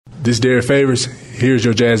This is Derek Favors. Here's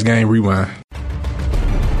your Jazz Game Rewind.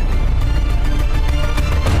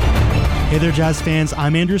 Hey there, Jazz fans.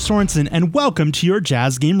 I'm Andrew Sorensen, and welcome to your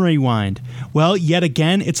Jazz Game Rewind. Well, yet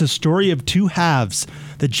again, it's a story of two halves.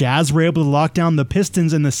 The Jazz were able to lock down the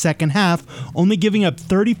Pistons in the second half, only giving up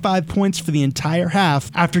 35 points for the entire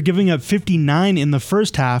half after giving up 59 in the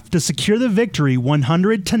first half to secure the victory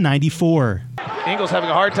 100-94. Ingles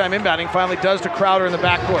having a hard time inbounding, finally does to Crowder in the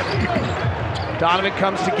backcourt. Donovan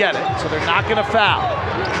comes to get it, so they're not going to foul.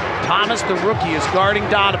 Thomas, the rookie, is guarding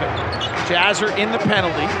Donovan. Jazz are in the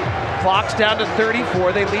penalty. Clock's down to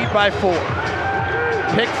 34. They lead by 4.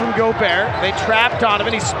 Pick from Gobert. They trap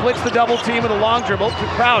Donovan. He splits the double team with a long dribble to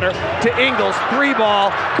Crowder, to Ingles. 3-ball.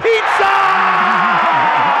 Pizza!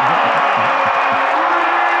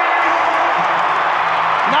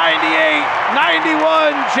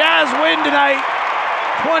 98-91. Jazz win tonight.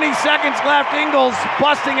 20 seconds left. Ingles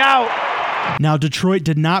busting out. Now, Detroit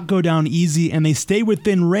did not go down easy, and they stayed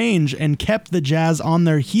within range and kept the Jazz on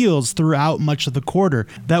their heels throughout much of the quarter.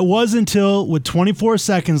 That was until, with 24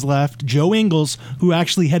 seconds left, Joe Ingles, who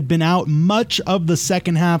actually had been out much of the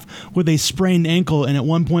second half with a sprained ankle and at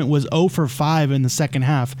one point was 0 for 5 in the second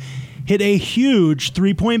half, hit a huge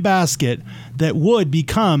three-point basket that would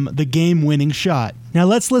become the game-winning shot. Now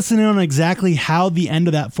let's listen in on exactly how the end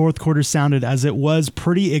of that fourth quarter sounded, as it was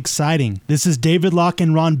pretty exciting. This is David Locke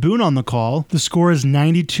and Ron Boone on the call. The score is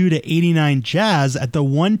 92-89 Jazz at the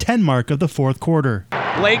 1:10 mark of the fourth quarter.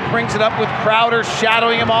 Blake brings it up with Crowder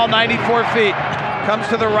shadowing him all 94 feet. Comes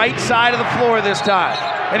to the right side of the floor this time.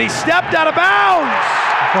 And he stepped out of bounds!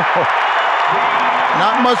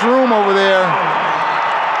 Not much room over there.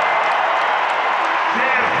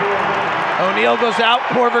 O'Neal goes out,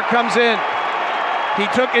 Korver comes in. He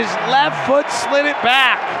took his left foot, slid it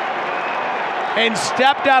back, and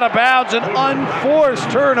stepped out of bounds, an unforced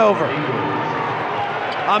turnover.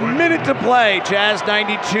 A minute to play, Jazz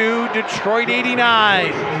 92, Detroit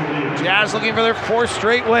 89. Jazz looking for their 4th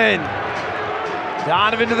straight win.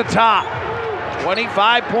 Donovan to the top,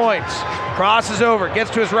 25 points. Crosses over, gets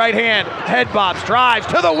to his right hand, head bobs, drives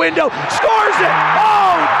to the window, scores it!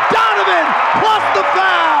 Oh, Donovan plus the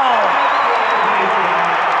foul!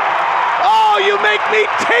 Oh, you make me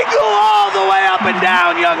tingle all the way up and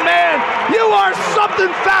down, young man. You are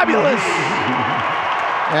something fabulous.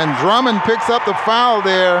 And Drummond picks up the foul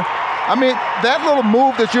there. I mean, that little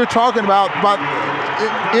move that you're talking about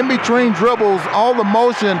in between dribbles, all the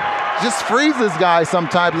motion, just freezes guys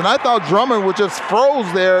sometimes. And I thought Drummond would just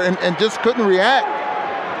froze there and just couldn't react.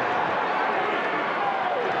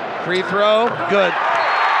 Free throw, good.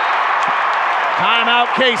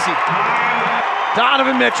 Timeout, Casey.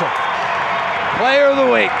 Donovan Mitchell. Player of the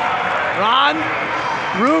week. Ron,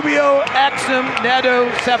 Rubio, Exum, Neto,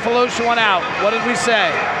 Cephalosha went out. What did we say?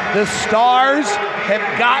 The stars have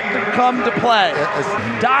got to come to play.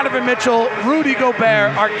 Donovan Mitchell, Rudy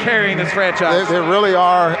Gobert are carrying this franchise. They really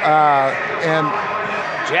are. And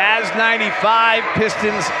Jazz 95,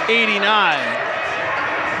 Pistons 89.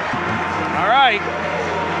 All right.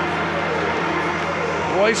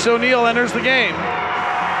 Royce O'Neal enters the game.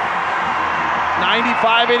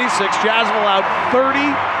 95-86, Jazz have allowed 30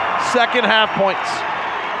 second half points.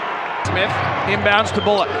 Smith inbounds to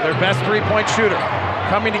Bullock, their best three-point shooter.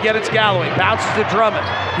 Coming to get it's Galloway, bounces to Drummond.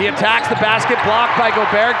 He attacks the basket, blocked by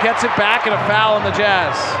Gobert, gets it back, and a foul on the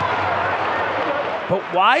Jazz. But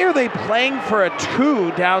why are they playing for a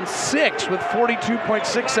 2 down 6 with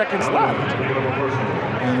 42.6 seconds left?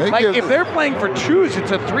 If they're playing for 2s, it's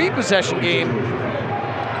a 3-possession game.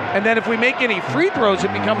 And then if we make any free throws,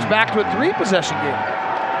 it becomes back to a 3-possession game.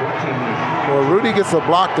 Well, Rudy gets a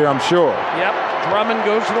block there, I'm sure. Yep, Drummond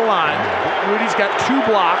goes to the line. Rudy's got 2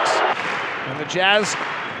 blocks. And the Jazz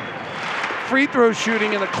free throw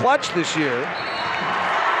shooting in the clutch this year.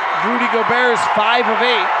 Rudy Gobert is 5 of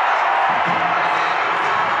 8.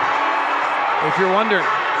 If you're wondering.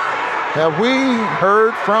 Have we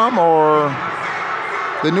heard from or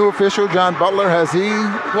the new official, John Butler, has he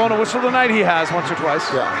blown a whistle tonight? He has, once or twice.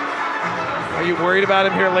 Yeah. Are you worried about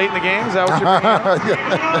him here late in the game? Is that what you're bringing up?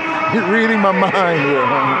 You're reading my mind here.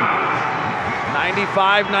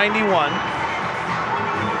 95-91.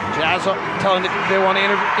 Jazz telling that they want to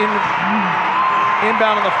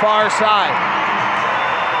inbound on the far side.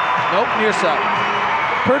 Nope, near side.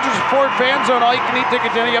 Purchase a Ford Fan Zone all-you-can-eat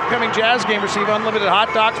ticket to any upcoming Jazz game. Receive unlimited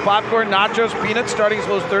hot dogs, popcorn, nachos, peanuts, starting as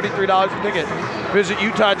low as $33 a ticket. Visit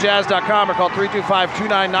UtahJazz.com or call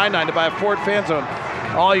 325-2999 to buy a Ford Fan Zone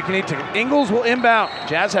all-you-can-eat ticket. Ingles will inbound.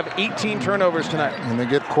 Jazz have 18 turnovers tonight. And they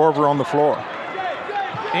get Korver on the floor.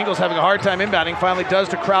 Ingles having a hard time inbounding, finally does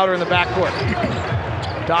to Crowder in the backcourt.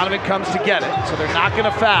 Donovan comes to get it, so they're not going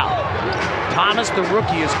to foul. Thomas, the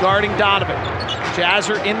rookie, is guarding Donovan. Jazz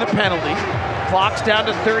are in the penalty. Clock's down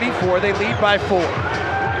to 34. They lead by 4.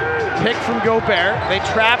 Pick from Gobert. They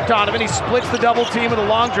trap Donovan. He splits the double team with a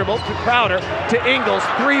long dribble to Crowder, to Ingles.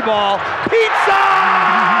 3-ball. Pizza!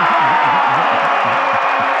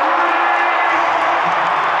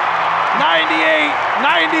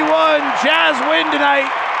 98-91. Jazz win tonight.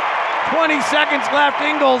 20 seconds left.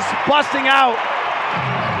 Ingles busting out.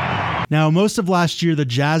 Now, most of last year, the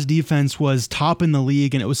Jazz defense was top in the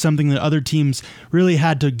league, and it was something that other teams really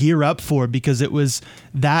had to gear up for because it was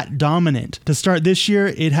that dominant. To start this year,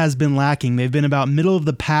 it has been lacking. They've been about middle of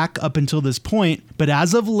the pack up until this point, but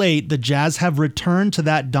as of late, the Jazz have returned to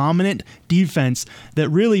that dominant defense that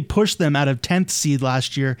really pushed them out of 10th seed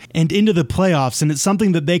last year and into the playoffs, and it's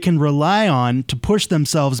something that they can rely on to push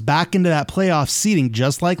themselves back into that playoff seeding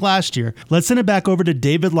just like last year. Let's send it back over to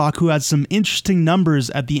David Locke, who had some interesting numbers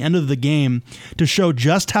at the end of the game to show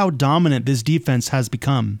just how dominant this defense has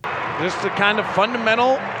become. Just the kind of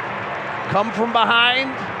fundamental come from behind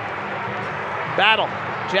battle.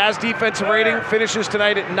 Jazz defensive rating finishes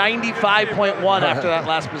tonight at 95.1 after that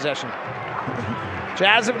last possession.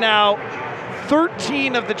 Jazz have now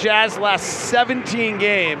 13 of the Jazz last 17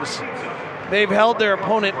 games. They've held their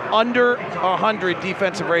opponent under 100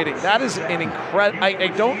 defensive rating. That is an incredible, I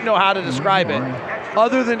don't know how to describe it,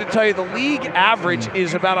 other than to tell you the league average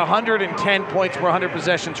is about 110 points per 100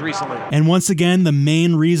 possessions recently. And once again, the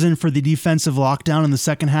main reason for the defensive lockdown in the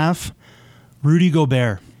second half, Rudy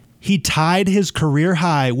Gobert. He tied his career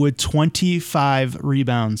high with 25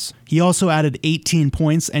 rebounds. He also added 18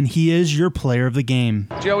 points, and he is your player of the game.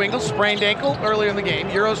 Joe Ingles, sprained ankle earlier in the game.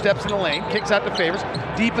 Euro steps in the lane, kicks out to Favors.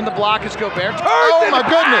 Deep in the block is Gobert. Turns oh my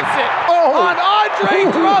goodness! On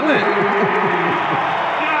Andre Drummond.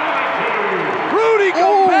 Rudy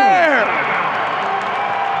Gobert.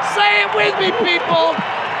 Say it with me, people.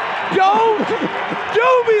 Don't do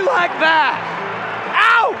me like that.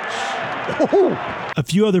 Ouch. A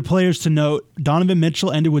few other players to note, Donovan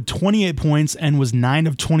Mitchell ended with 28 points and was 9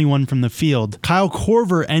 of 21 from the field. Kyle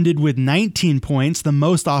Korver ended with 19 points, the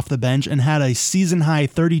most off the bench, and had a season-high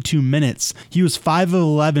 32 minutes. He was 5 of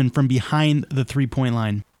 11 from behind the three-point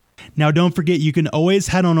line. Now, don't forget, you can always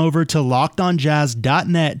head on over to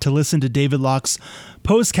LockedOnJazz.net to listen to David Locke's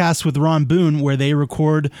postcast with Ron Boone, where they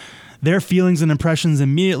record their feelings and impressions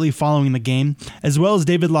immediately following the game, as well as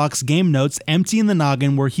David Locke's game notes, Empty in the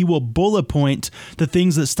Noggin, where he will bullet point the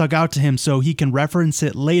things that stuck out to him so he can reference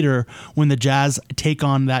it later when the Jazz take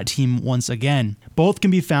on that team once again. Both can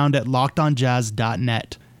be found at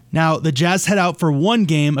LockedOnJazz.net. Now, the Jazz head out for one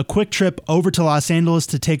game, a quick trip over to Los Angeles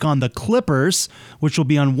to take on the Clippers, which will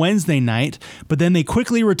be on Wednesday night, but then they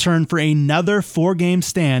quickly return for another 4-game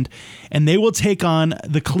stand, and they will take on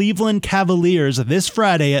the Cleveland Cavaliers this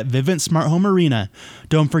Friday at Vivint Smart Home Arena.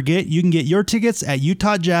 Don't forget, you can get your tickets at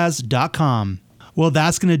UtahJazz.com. Well,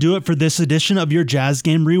 that's going to do it for this edition of your Jazz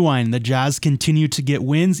Game Rewind. The Jazz continue to get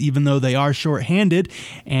wins even though they are shorthanded,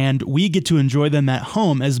 and we get to enjoy them at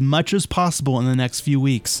home as much as possible in the next few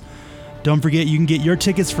weeks. Don't forget, you can get your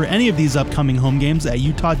tickets for any of these upcoming home games at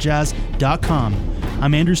UtahJazz.com.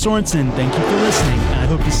 I'm Andrew Sorensen. Thank you for listening, and I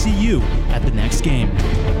hope to see you at the next game.